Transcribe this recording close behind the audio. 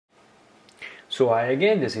So hi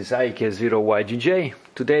again, this is IK0YGJ.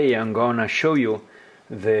 Today I'm gonna show you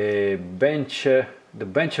the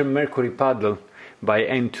Wenge Mercury paddle by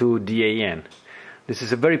N2DAN. This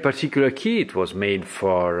is a very particular key. It was made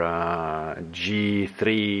for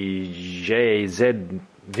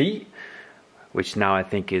G3JZV, which now I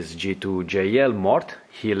think is G2JL Mort.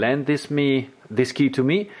 He lent this key to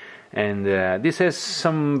me, and this has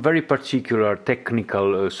some very particular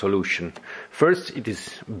technical solution. First, it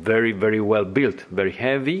is very well built, very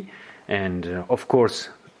heavy, and of course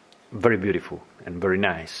very beautiful and very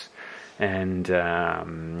nice. And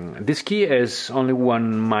this key has only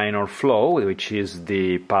one minor flaw, which is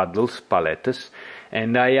the palettes,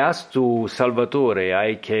 and I asked to Salvatore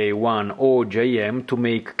IK1OJM to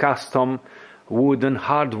make custom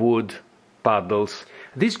hardwood paddles.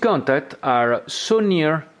 These contacts are so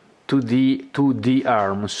near to the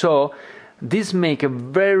arm, so this make a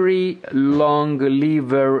very long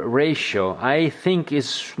lever ratio. I think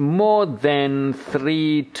it's more than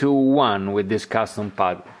 3:1 with these custom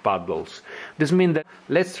paddles. This means that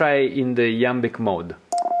let's try in the iambic mode.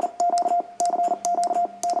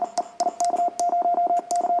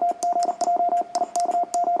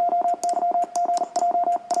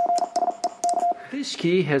 This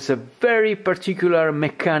key has a very particular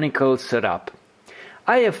mechanical setup.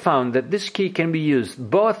 I have found that this key can be used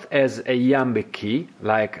both as a iambic key,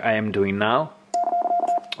 like I am doing now.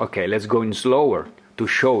 Okay, let's go in slower to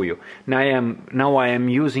show you. Now I am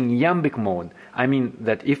using iambic mode. I mean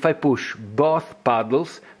that if I push both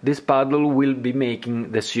paddles, this paddle will be making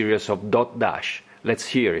the series of dot dash. Let's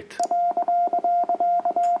hear it.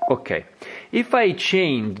 Okay, if I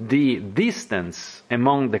change the distance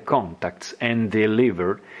among the contacts and the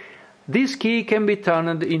lever, this key can be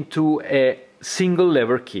turned into a single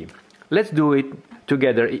lever key. Let's do it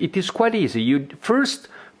together. It is quite easy. You first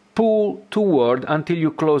pull toward until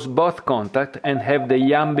you close both contacts and have the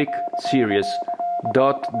iambic series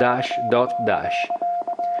dot dash dot dash.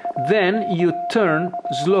 Then you turn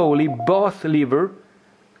slowly both lever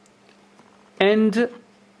and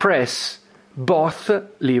press both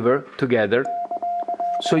lever together.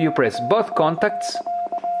 So you press both contacts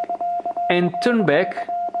and turn back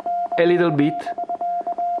a little bit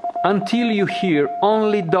until you hear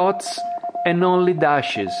only dots and only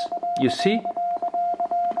dashes. You see?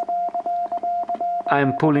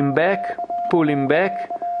 I'm pulling back, pulling back,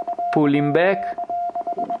 pulling back.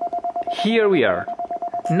 Here we are.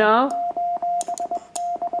 Now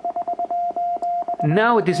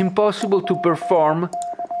it is impossible to perform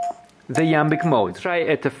the iambic mode. Try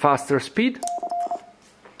at a faster speed.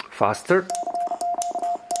 Faster.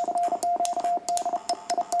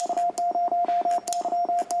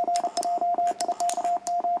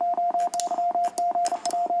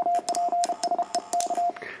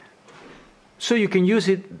 So you can use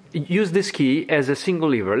this key as a single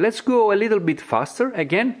lever. Let's go a little bit faster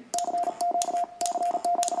again.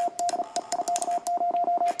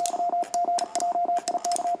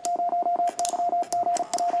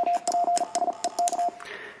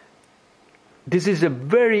 This is a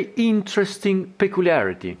very interesting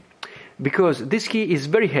peculiarity, because this key is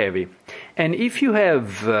very heavy, and if you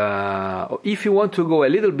want to go a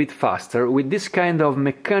little bit faster with this kind of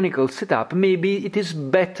mechanical setup, maybe it is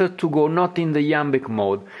better to go not in the iambic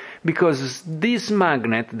mode, because these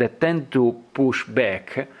magnets that tend to push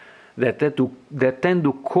back, that tend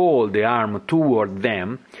to call the arm toward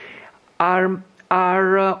them, are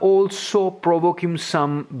also provoking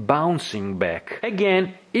some bouncing back.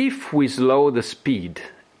 Again, if we slow the speed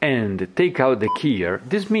and take out the keyer,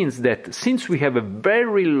 this means that since we have a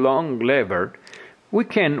very long lever, we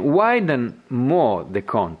can widen more the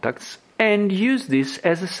contacts and use this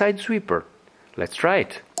as a sideswiper. Let's try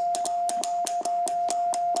it.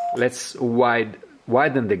 Let's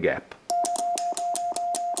widen the gap.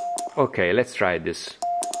 Okay, let's try this.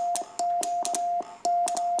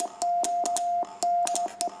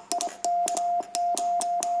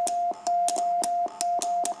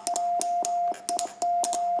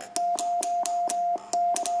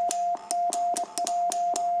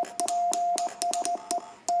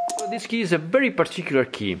 This key is a very particular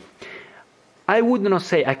key. I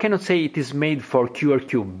cannot say it is made for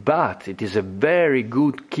QRQ, but it is a very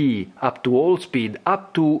good key up to all speed,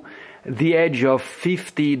 up to the edge of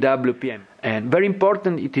 50 WPM. And very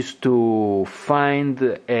important it is to find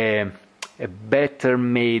a better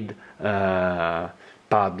made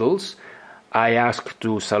paddles. I asked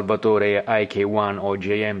to Salvatore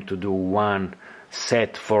IK1OJM to do one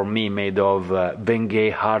set for me made of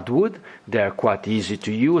Wenge hardwood. They are quite easy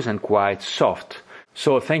to use and quite soft.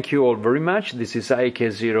 So thank you all very much. This is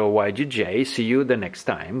IK0YGJ. See you the next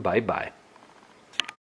time. Bye bye.